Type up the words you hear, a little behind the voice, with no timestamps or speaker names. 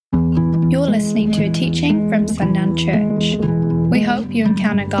You're listening to a teaching from Sundown Church. We hope you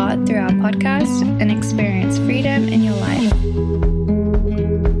encounter God through our podcast and experience freedom in your life.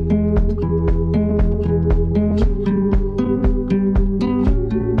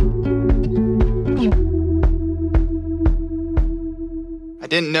 I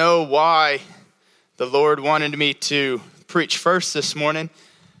didn't know why the Lord wanted me to preach first this morning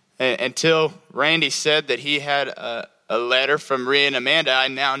until Randy said that he had a letter from Rhea and Amanda. I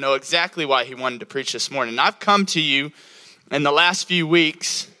now know exactly why he wanted to preach this morning. I've come to you in the last few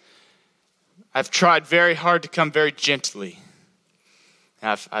weeks. I've tried very hard to come very gently.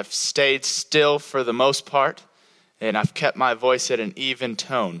 I've stayed still for the most part, and I've kept my voice at an even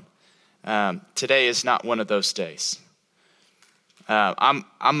tone. Today is not one of those days. I'm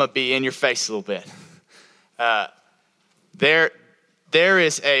gonna be in your face a little bit. There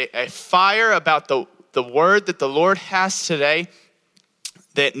is a fire about the word that the Lord has today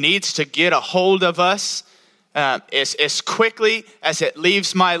that needs to get a hold of us as quickly as it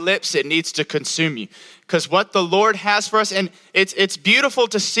leaves my lips. It needs to consume you, because what the Lord has for us, and it's beautiful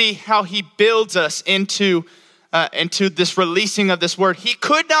to see how He builds us into this releasing of this word. He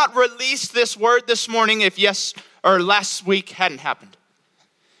could not release this word this morning if last week hadn't happened.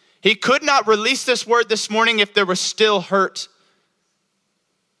 He could not release this word this morning if there was still hurt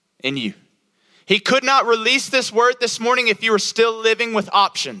in you. He could not release this word this morning if you were still living with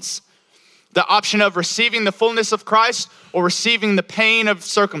options. The option of receiving the fullness of Christ or receiving the pain of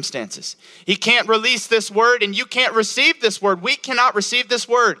circumstances. He can't release this word, and you can't receive this word. We cannot receive this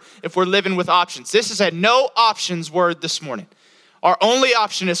word if we're living with options. This is a no options word this morning. Our only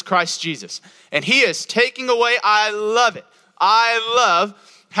option is Christ Jesus. And He is taking away. I love it. I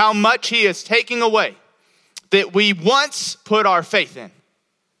love how much He is taking away that we once put our faith in.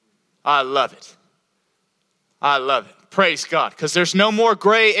 I love it. I love it. Praise God. Because there's no more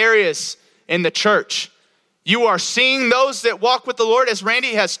gray areas in the church. You are seeing those that walk with the Lord, as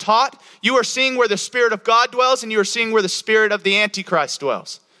Randy has taught. You are seeing where the Spirit of God dwells, and you are seeing where the spirit of the Antichrist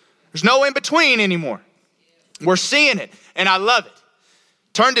dwells. There's no in between anymore. We're seeing it, and I love it.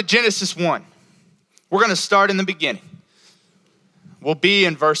 Turn to Genesis 1. We're going to start in the beginning. We'll be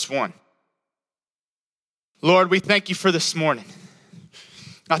in verse 1. Lord, we thank you for this morning.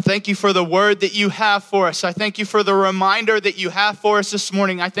 I thank you for the word that you have for us. I thank you for the reminder that you have for us this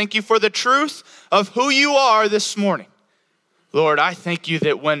morning. I thank you for the truth of who you are this morning. Lord, I thank you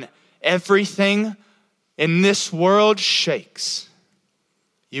that when everything in this world shakes,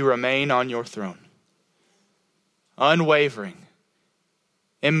 you remain on your throne. Unwavering,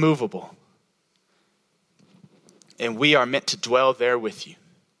 immovable. And we are meant to dwell there with you.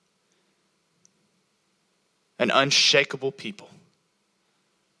 An unshakable people.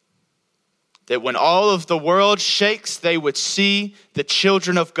 That when all of the world shakes, they would see the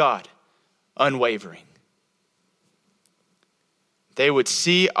children of God unwavering. They would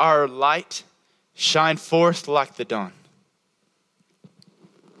see our light shine forth like the dawn.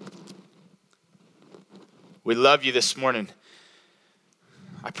 We love you this morning.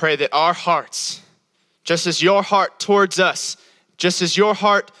 I pray that our hearts, just as your heart towards us, just as your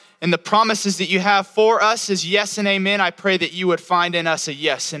heart and the promises that you have for us is yes and amen, I pray that you would find in us a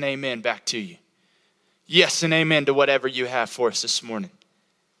yes and amen back to you. Yes and amen to whatever you have for us this morning.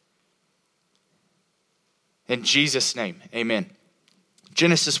 In Jesus' name, amen.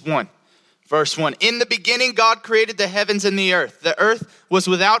 Genesis 1, verse 1. In the beginning, God created the heavens and the earth. The earth was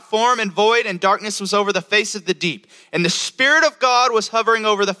without form and void, and darkness was over the face of the deep. And the Spirit of God was hovering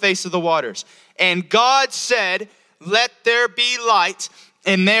over the face of the waters. And God said, "Let there be light,"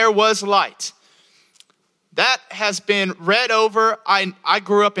 and there was light. That has been read over. I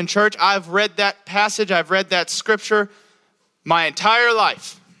grew up in church. I've read that passage. I've read that scripture my entire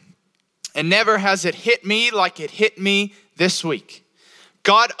life. And never has it hit me like it hit me this week.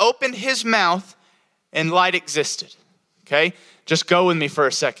 God opened his mouth and light existed. Okay? Just go with me for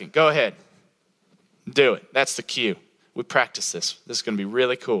a second. Go ahead. Do it. That's the cue. We practice this. This is going to be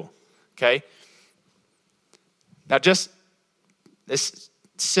really cool. Okay? Now this is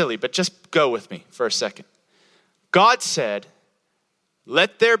silly, but just go with me for a second. God said,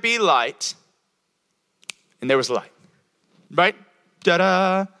 "Let there be light," and there was light. Right?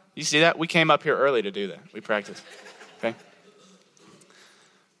 Ta-da! You see that? We came up here early to do that. We practiced. Okay?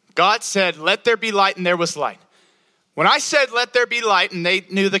 God said, "Let there be light," and there was light. When I said, "Let there be light," and they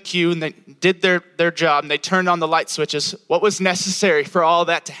knew the cue, and they did their job, and they turned on the light switches, what was necessary for all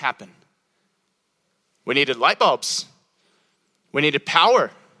that to happen? We needed light bulbs. We needed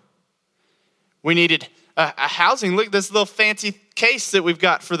power. We needed a housing. Look at this little fancy case that we've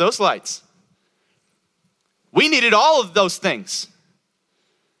got for those lights. We needed all of those things.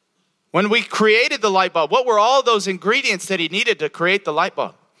 When we created the light bulb, what were all those ingredients that he needed to create the light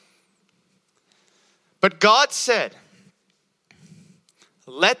bulb? But God said,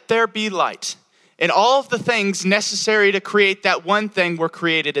 let there be light. And all of the things necessary to create that one thing were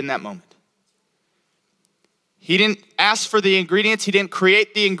created in that moment. He didn't ask for the ingredients. He didn't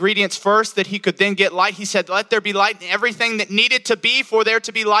create the ingredients first that he could then get light. He said, let there be light. And everything that needed to be for there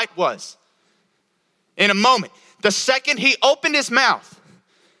to be light was. In a moment. The second he opened his mouth,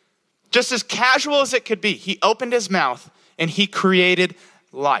 just as casual as it could be, he opened his mouth and he created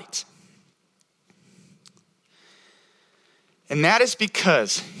light. And that is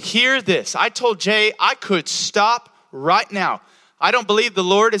because, hear this, I told Jay I could stop right now. I don't believe the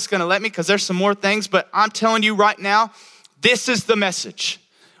Lord is going to let me because there's some more things, but I'm telling you right now, this is the message.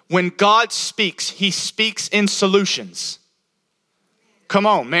 When God speaks, he speaks in solutions. Come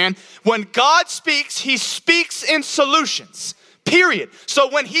on, man. When God speaks, he speaks in solutions, period. So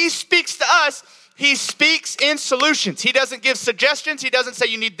when he speaks to us, he speaks in solutions. He doesn't give suggestions. He doesn't say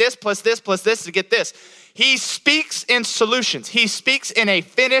you need this plus this plus this to get this. He speaks in solutions. He speaks in a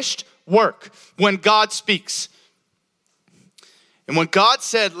finished work when God speaks. And when God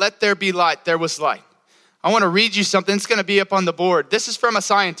said, let there be light, there was light. I want to read you something. It's going to be up on the board. This is from a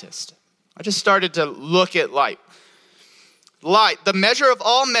scientist. I just started to look at light. Light, the measure of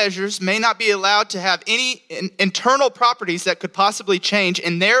all measures, may not be allowed to have any internal properties that could possibly change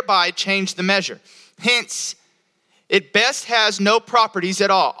and thereby change the measure. Hence, it best has no properties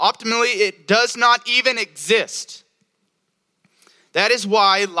at all. Optimally, it does not even exist. That is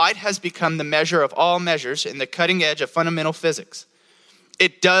why light has become the measure of all measures in the cutting edge of fundamental physics.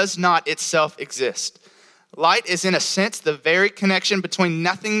 It does not itself exist. Light is, in a sense, the very connection between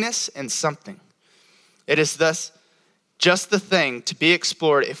nothingness and something. It is thus just the thing to be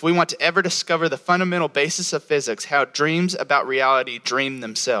explored if we want to ever discover the fundamental basis of physics, how dreams about reality dream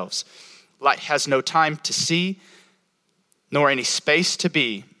themselves. Light has no time to see, nor any space to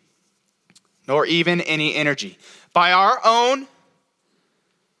be, nor even any energy. By our own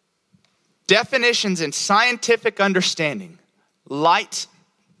definitions and scientific understanding, light,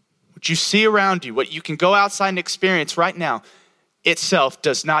 what you see around you, what you can go outside and experience right now, itself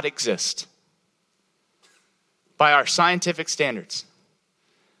does not exist. By our scientific standards,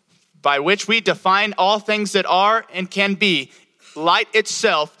 by which we define all things that are and can be, light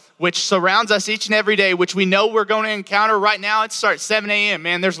itself, which surrounds us each and every day, which we know we're going to encounter right now. It starts 7 a.m.,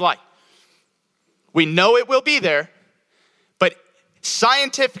 man, there's light. We know it will be there, but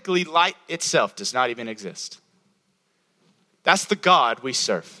scientifically, light itself does not even exist. That's the God we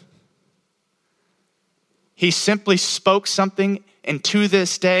serve. He simply spoke something, and to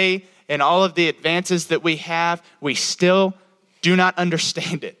this day, and all of the advances that we have, we still do not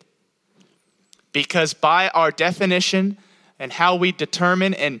understand it. Because by our definition and how we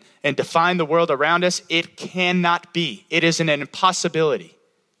determine and define the world around us, it cannot be. It is an impossibility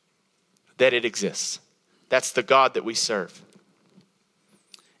that it exists. That's the God that we serve.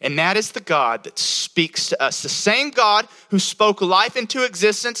 And that is the God that speaks to us. The same God who spoke life into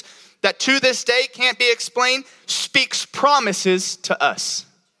existence that to this day can't be explained, speaks promises to us.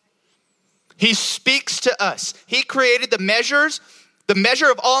 He speaks to us. He created the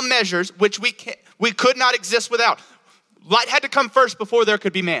measure of all measures, which we could not exist without. Light had to come first before there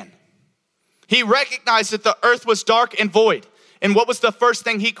could be man. He recognized that the earth was dark and void. And what was the first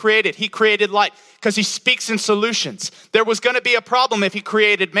thing he created? He created light because he speaks in solutions. There was going to be a problem if he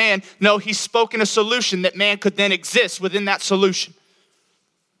created man. No, he spoke in a solution that man could then exist within that solution.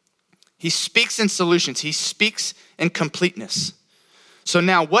 He speaks in solutions. He speaks in completeness. So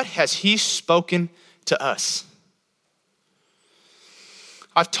now, what has he spoken to us?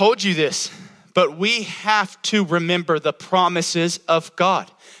 I've told you this, but we have to remember the promises of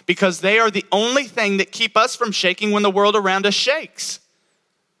God because they are the only thing that keep us from shaking when the world around us shakes.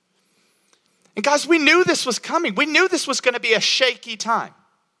 And guys, we knew this was coming. We knew this was going to be a shaky time.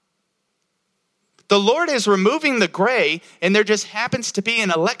 The Lord is removing the gray, and there just happens to be an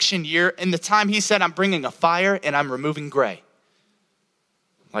election year in the time he said, I'm bringing a fire and I'm removing gray.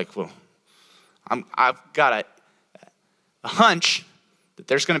 Like, well, I've got a hunch that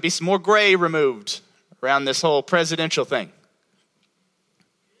there's going to be some more gray removed around this whole presidential thing.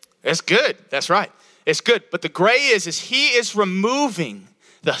 It's good. That's right. It's good. But the gray is he is removing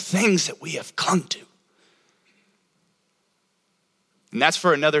the things that we have clung to. And that's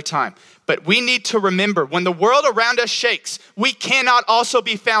for another time. But we need to remember, when the world around us shakes, we cannot also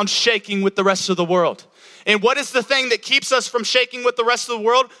be found shaking with the rest of the world. And what is the thing that keeps us from shaking with the rest of the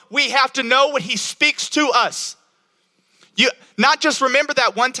world? We have to know what he speaks to us. You not just remember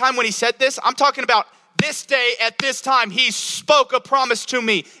that one time when he said this. I'm talking about this day, at this time, he spoke a promise to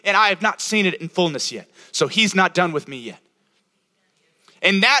me, and I have not seen it in fullness yet. So he's not done with me yet.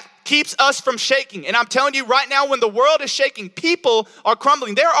 And that keeps us from shaking. And I'm telling you right now, when the world is shaking, people are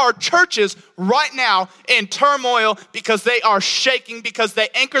crumbling. There are churches right now in turmoil because they are shaking, because they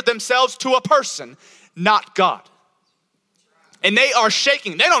anchored themselves to a person, not God. And they are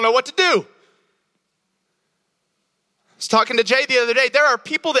shaking. They don't know what to do. I was talking to Jay the other day. There are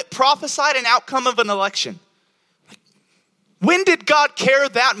people that prophesied an outcome of an election. When did God care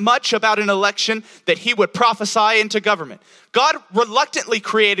that much about an election that he would prophesy into government? God reluctantly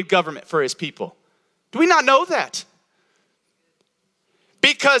created government for his people. Do we not know that?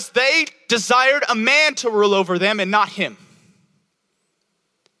 Because they desired a man to rule over them and not him.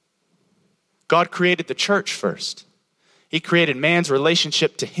 God created the church first. He created man's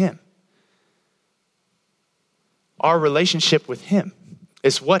relationship to him. Our relationship with him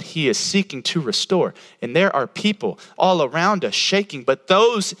is what he is seeking to restore. And there are people all around us shaking, but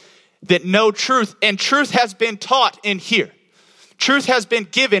those that know truth, and truth has been taught in here. Truth has been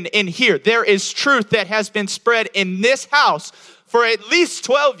given in here. There is truth that has been spread in this house for at least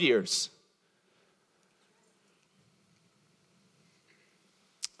 12 years.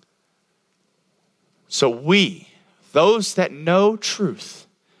 So we, those that know truth,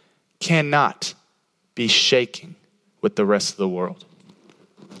 cannot be shaking with the rest of the world.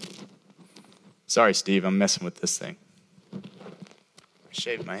 Sorry, Steve, I'm messing with this thing. I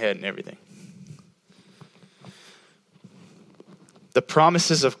shaved my head and everything. The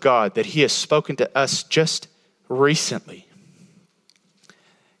promises of God that he has spoken to us just recently.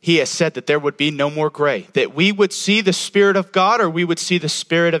 He has said that there would be no more gray, that we would see the Spirit of God or we would see the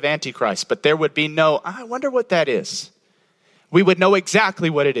spirit of Antichrist, but there would be no, I wonder what that is. We would know exactly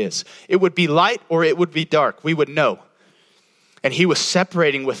what it is. It would be light or it would be dark. We would know. And he was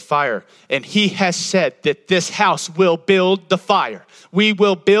separating with fire. And he has said that this house will build the fire. We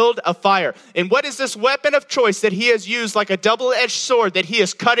will build a fire. And what is this weapon of choice that he has used like a double-edged sword that he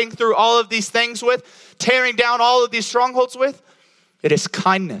is cutting through all of these things with, tearing down all of these strongholds with? It is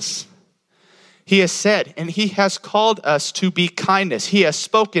kindness. He has said, and he has called us to be kindness. He has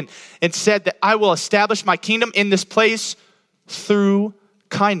spoken and said that I will establish my kingdom in this place through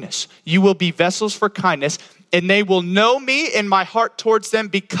kindness. You will be vessels for kindness, and they will know me in my heart towards them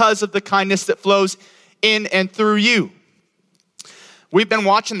because of the kindness that flows in and through you. We've been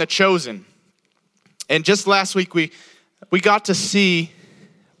watching The Chosen. And just last week, we got to see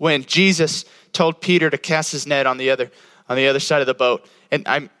when Jesus told Peter to cast his net on the other side of the boat.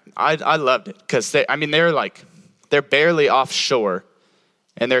 And I loved it because they're barely offshore,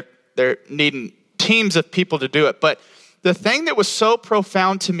 and they're needing teams of people to do it. But the thing that was so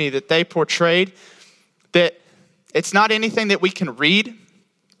profound to me that they portrayed, that it's not anything that we can read,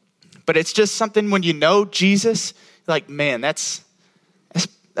 but it's just something when you know Jesus, like, man, that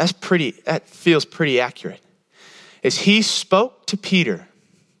feels pretty accurate. Is he spoke to Peter,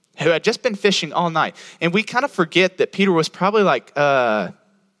 who had just been fishing all night. And we kind of forget that Peter was probably like,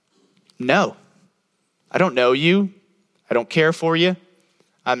 no, I don't know you. I don't care for you.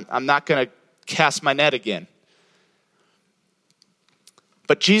 I'm not going to cast my net again.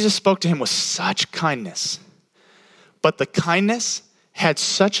 But Jesus spoke to him with such kindness. But the kindness had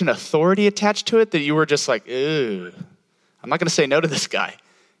such an authority attached to it that you were just like, ew, I'm not going to say no to this guy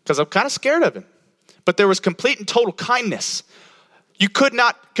because I'm kind of scared of him. But there was complete and total kindness. You could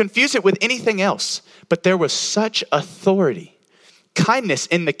not confuse it with anything else. But there was such authority. Kindness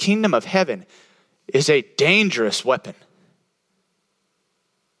in the kingdom of heaven is a dangerous weapon.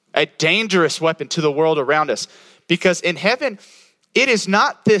 A dangerous weapon to the world around us. Because in heaven, it is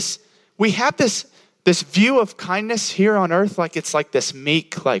not this, we have this view of kindness here on earth, like it's like this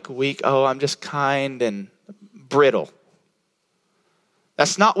meek, like weak, oh, I'm just kind and brittle.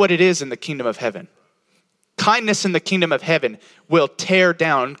 That's not what it is in the kingdom of heaven. Kindness in the kingdom of heaven will tear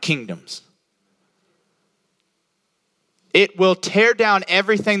down kingdoms. It will tear down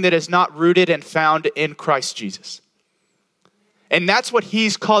everything that is not rooted and found in Christ Jesus. And that's what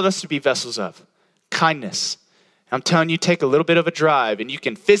he's called us to be vessels of. Kindness. I'm telling you, take a little bit of a drive and you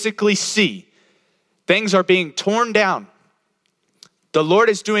can physically see things are being torn down. The Lord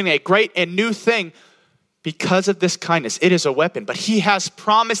is doing a great and new thing because of this kindness. It is a weapon, but he has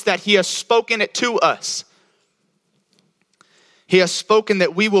promised that he has spoken it to us. He has spoken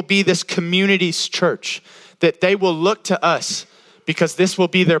that we will be this community's church, that they will look to us because this will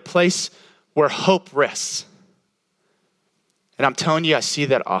be their place where hope rests. And I'm telling you, I see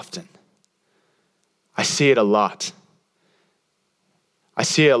that often. I see it a lot. I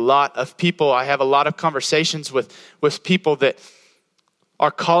see a lot of people. I have a lot of conversations with people that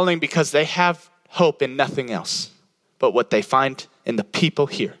are calling because they have hope in nothing else but what they find in the people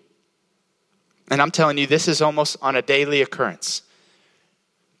here. And I'm telling you, this is almost on a daily occurrence.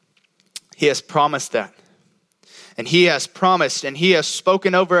 He has promised that. And he has promised and he has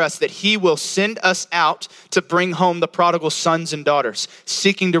spoken over us that he will send us out to bring home the prodigal sons and daughters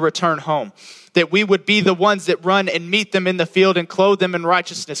seeking to return home. That we would be the ones that run and meet them in the field and clothe them in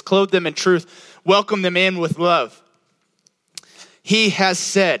righteousness, clothe them in truth, welcome them in with love. He has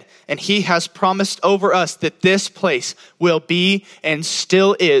said and he has promised over us that this place will be and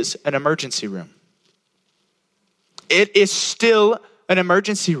still is an emergency room. It is still an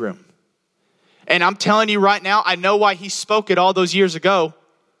emergency room. And I'm telling you right now, I know why he spoke it all those years ago.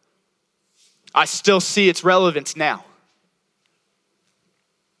 I still see its relevance now.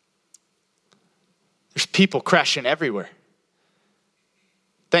 There's people crashing everywhere.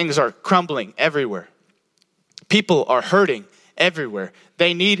 Things are crumbling everywhere. People are hurting everywhere.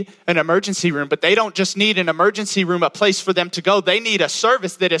 They need an emergency room, but they don't just need an emergency room, a place for them to go. They need a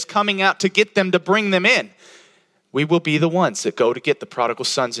service that is coming out to get them, to bring them in. We will be the ones that go to get the prodigal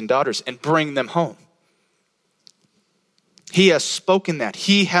sons and daughters and bring them home. He has spoken that.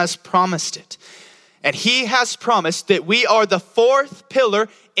 He has promised it. And he has promised that we are the fourth pillar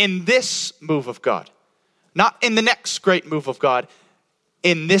in this move of God. Not in the next great move of God,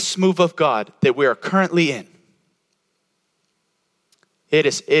 in this move of God that we are currently in. It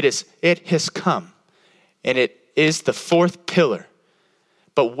has come, and it is the fourth pillar.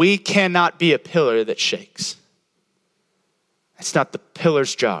 But we cannot be a pillar that shakes. It's not the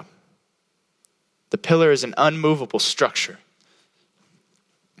pillar's job. The pillar is an unmovable structure.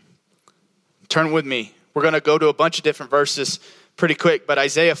 Turn with me. We're going to go to a bunch of different verses pretty quick, but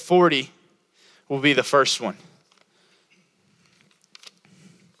Isaiah 40 will be the first one.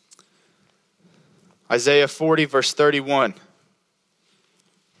 Isaiah 40, verse 31.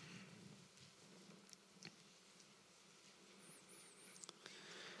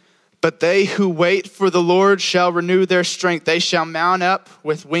 But they who wait for the Lord shall renew their strength. They shall mount up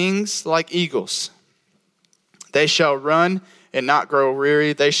with wings like eagles. They shall run and not grow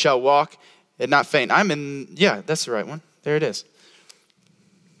weary. They shall walk and not faint. That's the right one. There it is.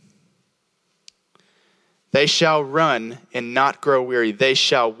 They shall run and not grow weary. They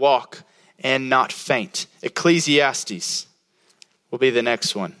shall walk and not faint. Ecclesiastes will be the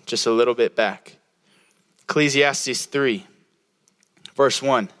next one, just a little bit back. Ecclesiastes 3, verse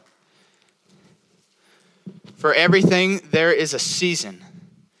 1. For everything there is a season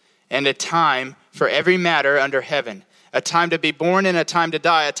and a time for every matter under heaven, a time to be born and a time to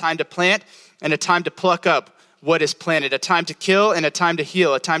die, a time to plant and a time to pluck up what is planted, a time to kill and a time to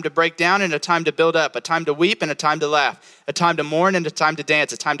heal, a time to break down and a time to build up, a time to weep and a time to laugh, a time to mourn and a time to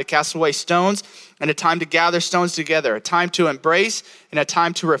dance, a time to cast away stones and a time to gather stones together, a time to embrace and a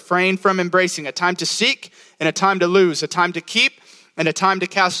time to refrain from embracing, a time to seek and a time to lose, a time to keep and a time to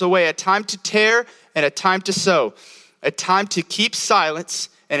cast away, a time to tear and a time to sow, a time to keep silence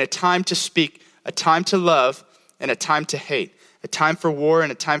and a time to speak, a time to love and a time to hate, a time for war and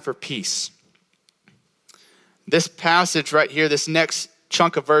a time for peace. This passage right here, this next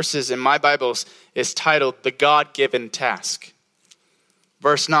chunk of verses in my Bibles is titled The God-Given Task.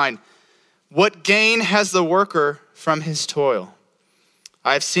 Verse 9, what gain has the worker from his toil?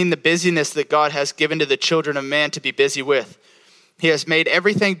 I have seen the busyness that God has given to the children of man to be busy with. He has made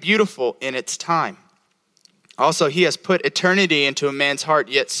everything beautiful in its time. Also, he has put eternity into a man's heart,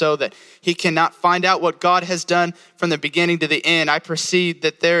 yet so that he cannot find out what God has done from the beginning to the end. I perceive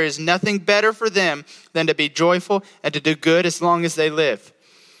that there is nothing better for them than to be joyful and to do good as long as they live.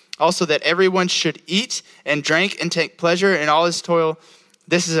 Also, that everyone should eat and drink and take pleasure in all his toil.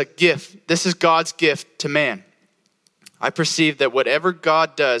 This is a gift. This is God's gift to man. I perceive that whatever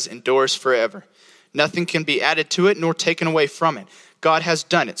God does endures forever. Nothing can be added to it nor taken away from it. God has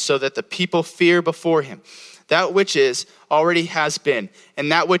done it so that the people fear before him. That which is already has been,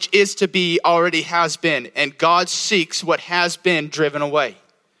 and that which is to be already has been, and God seeks what has been driven away.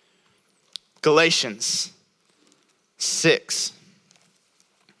 Galatians 6,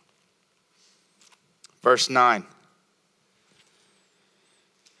 verse 9.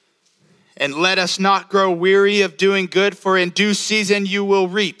 And let us not grow weary of doing good, for in due season you will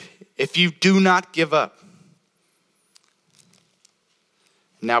reap, if you do not give up.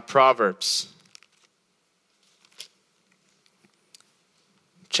 Now Proverbs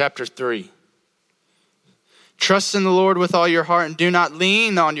chapter 3. Trust in the Lord with all your heart and do not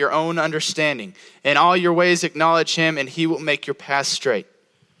lean on your own understanding. In all your ways acknowledge him and he will make your path straight.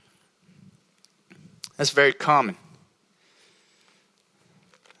 That's very common.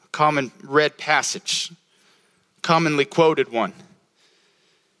 Common read passage. Commonly quoted one.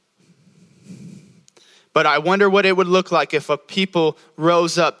 But I wonder what it would look like if a people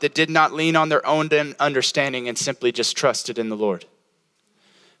rose up that did not lean on their own understanding and simply just trusted in the Lord.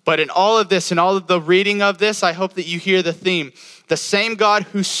 But in all of this, in all of the reading of this, I hope that you hear the theme. The same God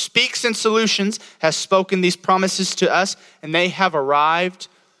who speaks in solutions has spoken these promises to us, and they have arrived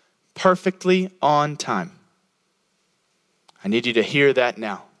perfectly on time. I need you to hear that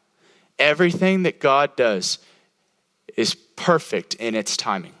now. Everything that God does is perfect in its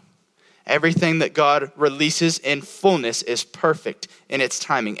timing. Everything that God releases in fullness is perfect in its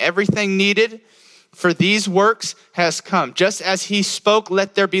timing. Everything needed for these works has come. Just as he spoke,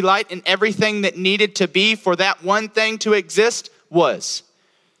 let there be light, and everything that needed to be for that one thing to exist was.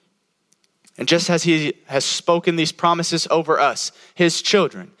 And just as he has spoken these promises over us, his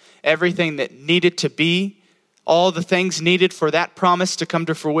children, everything that needed to be, all the things needed for that promise to come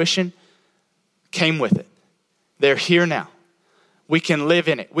to fruition, came with it. They're here now. We can live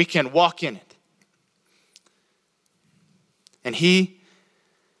in it. We can walk in it. And he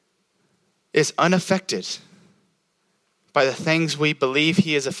is unaffected by the things we believe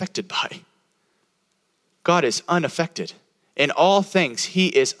he is affected by. God is unaffected. In all things, he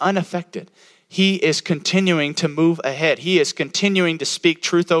is unaffected. He is continuing to move ahead. He is continuing to speak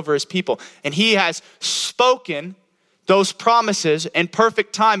truth over his people. And he has spoken those promises in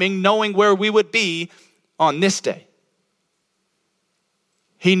perfect timing, knowing where we would be on this day.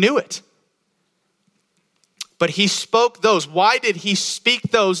 He knew it. But he spoke those. Why did he speak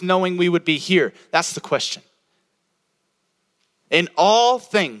those knowing we would be here? That's the question. In all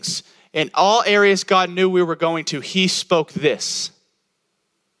things, in all areas God knew we were going to, he spoke this.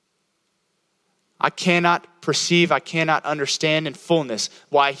 I cannot perceive, I cannot understand in fullness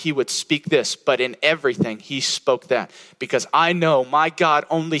why he would speak this, but in everything he spoke that. Because I know my God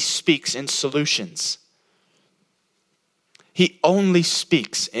only speaks in solutions. He only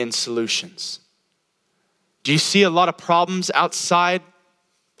speaks in solutions. Do you see a lot of problems outside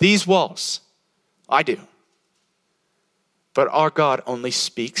these walls? I do. But our God only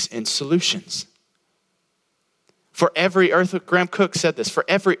speaks in solutions. For every earthly, Graham Cook said this, for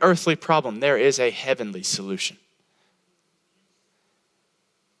every earthly problem, there is a heavenly solution.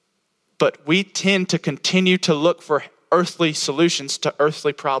 But we tend to continue to look for earthly solutions to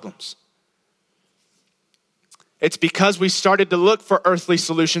earthly problems. It's because we started to look for earthly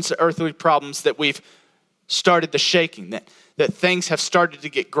solutions to earthly problems that we've started the shaking, that things have started to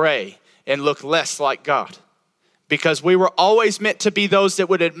get gray and look less like God. Because we were always meant to be those that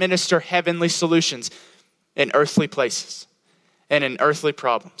would administer heavenly solutions in earthly places and in earthly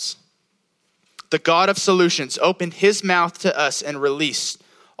problems. The God of solutions opened his mouth to us and released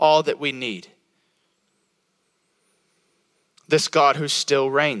all that we need. This God who still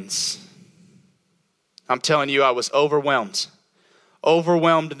reigns. I'm telling you, I was overwhelmed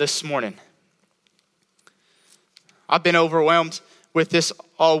this morning. I've been overwhelmed with this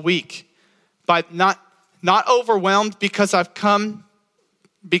all week, but not overwhelmed because I've come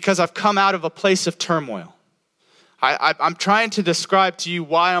out of a place of turmoil. I'm trying to describe to you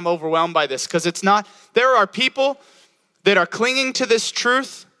why I'm overwhelmed by this, because there are people that are clinging to this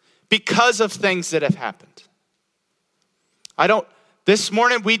truth because of things that have happened. This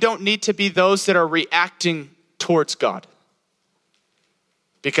morning, we don't need to be those that are reacting towards God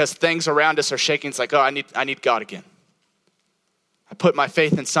because things around us are shaking. It's like, oh, I need God again. I put my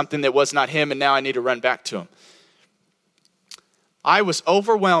faith in something that was not him, and now I need to run back to him. I was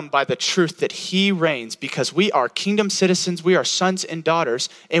overwhelmed by the truth that he reigns because we are kingdom citizens, we are sons and daughters,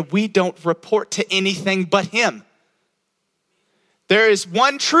 and we don't report to anything but him. There is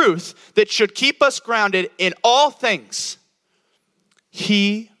one truth that should keep us grounded in all things.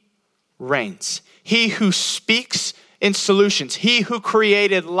 He reigns. He who speaks in solutions, he who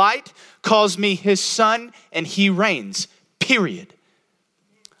created light calls me his son, and he reigns, period.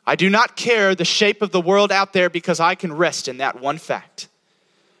 I do not care the shape of the world out there because I can rest in that one fact.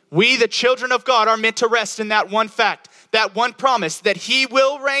 We, the children of God, are meant to rest in that one fact, that one promise that he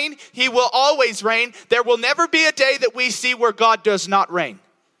will reign, he will always reign. There will never be a day that we see where God does not reign.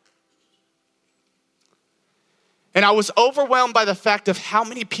 And I was overwhelmed by the fact of how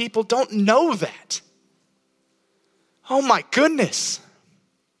many people don't know that. Oh my goodness.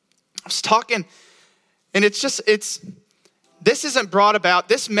 I was talking, and this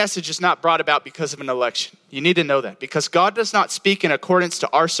message is not brought about because of an election. You need to know that. Because God does not speak in accordance to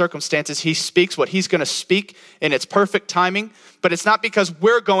our circumstances. He speaks what he's going to speak in its perfect timing. But it's not because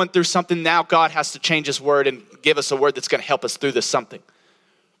we're going through something now God has to change his word and give us a word that's going to help us through this something.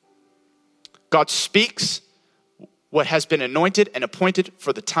 God speaks what has been anointed and appointed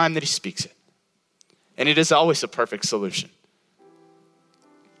for the time that he speaks it. And it is always a perfect solution.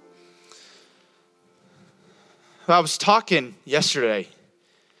 I was talking yesterday.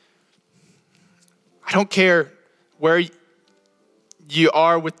 I don't care where you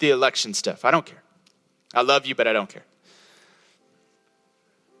are with the election stuff. I don't care. I love you, but I don't care.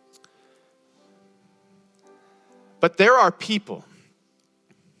 But there are people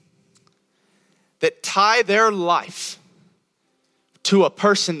that tie their life to a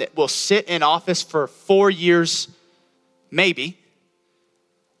person that will sit in office for 4 years, maybe,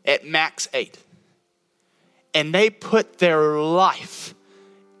 at max 8. And they put their life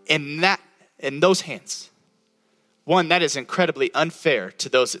in those hands. One, that is incredibly unfair to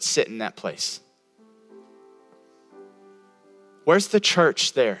those that sit in that place. Where's the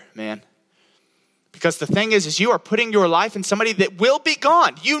church there, man? Because the thing is you are putting your life in somebody that will be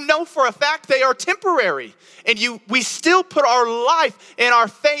gone. You know for a fact they are temporary. And we still put our life and our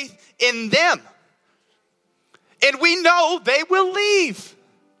faith in them. And we know they will leave.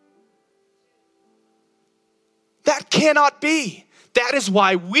 That cannot be. That is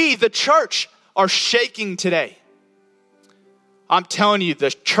why we, the church, are shaking today. I'm telling you,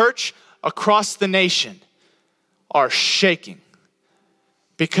 the church across the nation are shaking.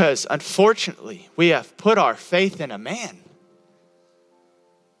 Because unfortunately, we have put our faith in a man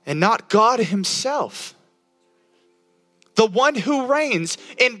and not God himself. The one who reigns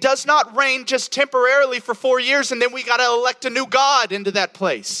and does not reign just temporarily for 4 years and then we got to elect a new God into that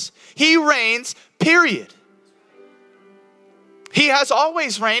place. He reigns, period. He has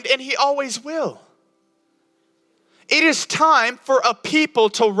always reigned and he always will. It is time for a people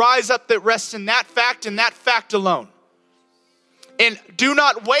to rise up that rest in that fact and that fact alone. And do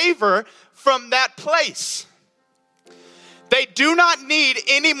not waver from that place. They do not need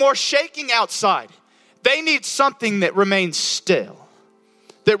any more shaking outside. They need something that remains still,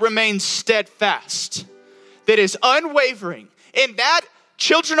 that remains steadfast, that is unwavering. And that,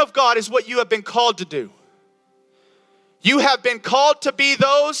 children of God, is what you have been called to do. You have been called to be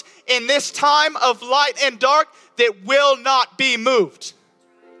those in this time of light and dark that will not be moved.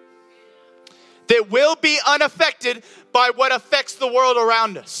 That will be unaffected by what affects the world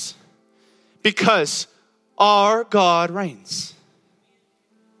around us. Because our God reigns.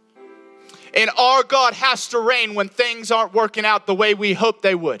 And our God has to reign when things aren't working out the way we hope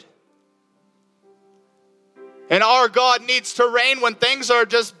they would. And our God needs to reign when things are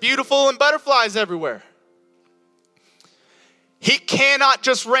just beautiful and butterflies everywhere. He cannot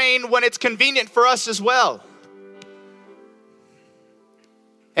just reign when it's convenient for us as well.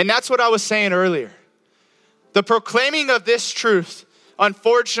 And that's what I was saying earlier. The proclaiming of this truth,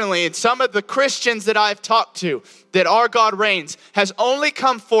 unfortunately, in some of the Christians that I've talked to, that our God reigns, has only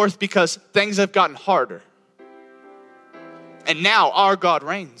come forth because things have gotten harder. And now our God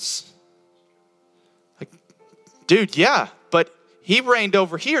reigns. Like, dude, yeah, but he reigned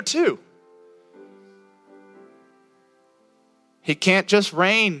over here too. He can't just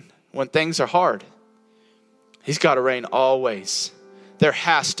reign when things are hard. He's got to reign always. There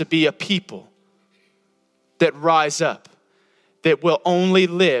has to be a people that rise up, that will only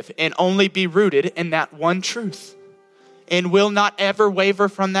live and only be rooted in that one truth and will not ever waver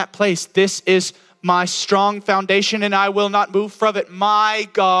from that place. This is my strong foundation and I will not move from it. My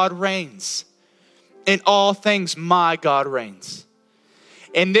God reigns. In all things, my God reigns.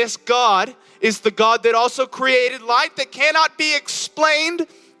 And this God is the God that also created light that cannot be explained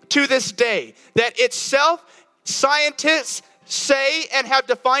to this day. That itself, scientists say and have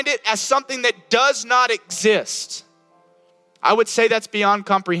defined it as something that does not exist. I would say that's beyond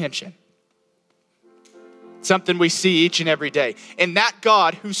comprehension. Something we see each and every day. And that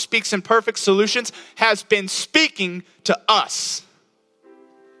God who speaks in perfect solutions has been speaking to us.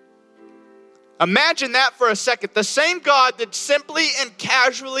 Imagine that for a second. The same God that simply and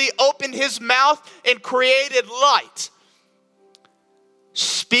casually opened his mouth and created light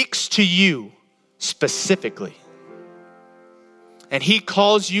speaks to you specifically. And he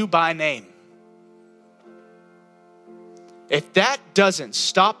calls you by name. If that doesn't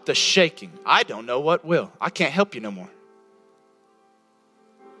stop the shaking, I don't know what will. I can't help you no more.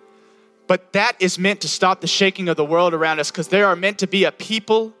 But that is meant to stop the shaking of the world around us, because there are meant to be a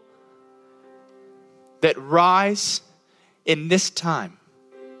people that rise in this time,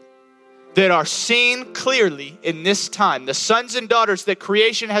 that are seen clearly in this time. The sons and daughters that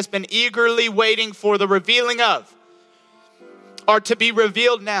creation has been eagerly waiting for the revealing of are to be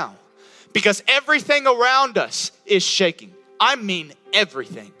revealed now, because everything around us is shaking. I mean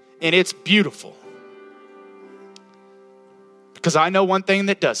everything, and it's beautiful. Because I know one thing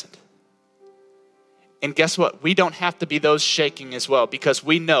that doesn't. And guess what? We don't have to be those shaking as well, because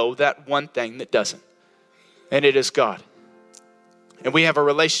we know that one thing that doesn't. And it is God. And we have a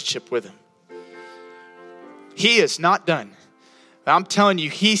relationship with him. He is not done. I'm telling you,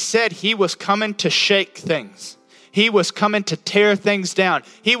 he said he was coming to shake things. He was coming to tear things down.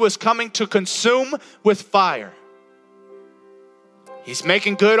 He was coming to consume with fire. He's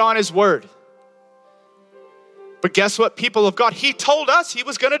making good on his word. But guess what, people of God? He told us he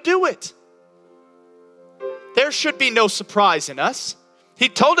was going to do it. There should be no surprise in us. He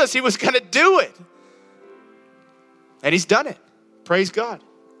told us he was going to do it. And he's done it. Praise God.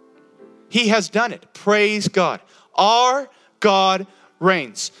 He has done it. Praise God. Our God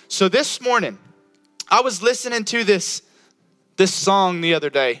reigns. So this morning, I was listening to this song the other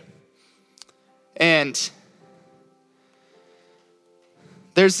day. And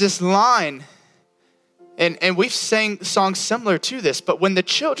there's this line, and we've sang songs similar to this, but when the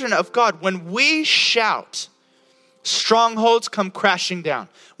children of God, when we shout, strongholds come crashing down.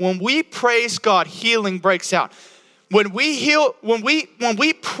 When we praise God, healing breaks out. When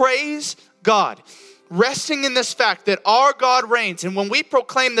we praise God, resting in this fact that our God reigns, and when we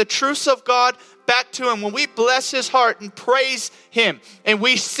proclaim the truths of God back to him, when we bless his heart and praise him, and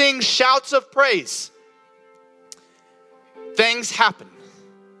we sing shouts of praise, things happen.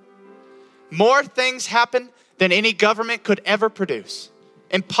 More things happen than any government could ever produce.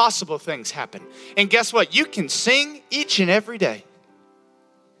 Impossible things happen. And guess what? You can sing each and every day.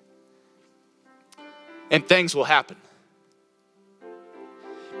 And things will happen.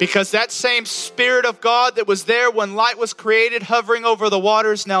 Because that same Spirit of God that was there when light was created, hovering over the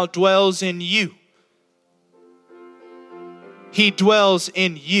waters, now dwells in you. He dwells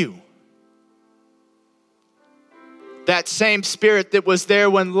in you. That same Spirit that was there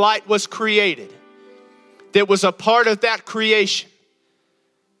when light was created, that was a part of that creation,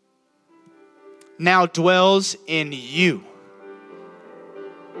 now dwells in you.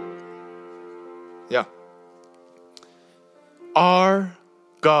 Yeah. Our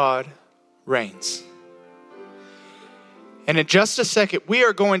God reigns. And in just a second, we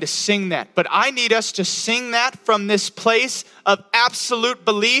are going to sing that. But I need us to sing that from this place of absolute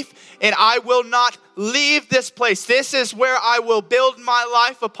belief. And I will not leave this place. This is where I will build my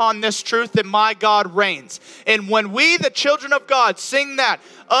life upon this truth that my God reigns. And when we, the children of God, sing that,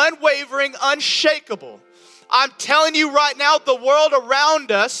 unwavering, unshakable, I'm telling you right now, the world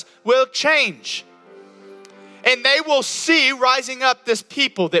around us will change. And they will see rising up this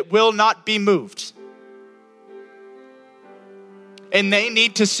people that will not be moved. And they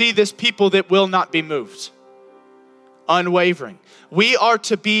need to see this people that will not be moved. Unwavering. We are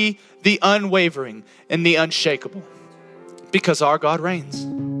to be the unwavering and the unshakable. Because our God reigns.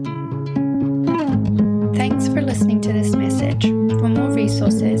 Thanks for listening to this message. For more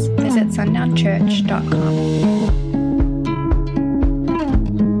resources, visit sundownchurch.com.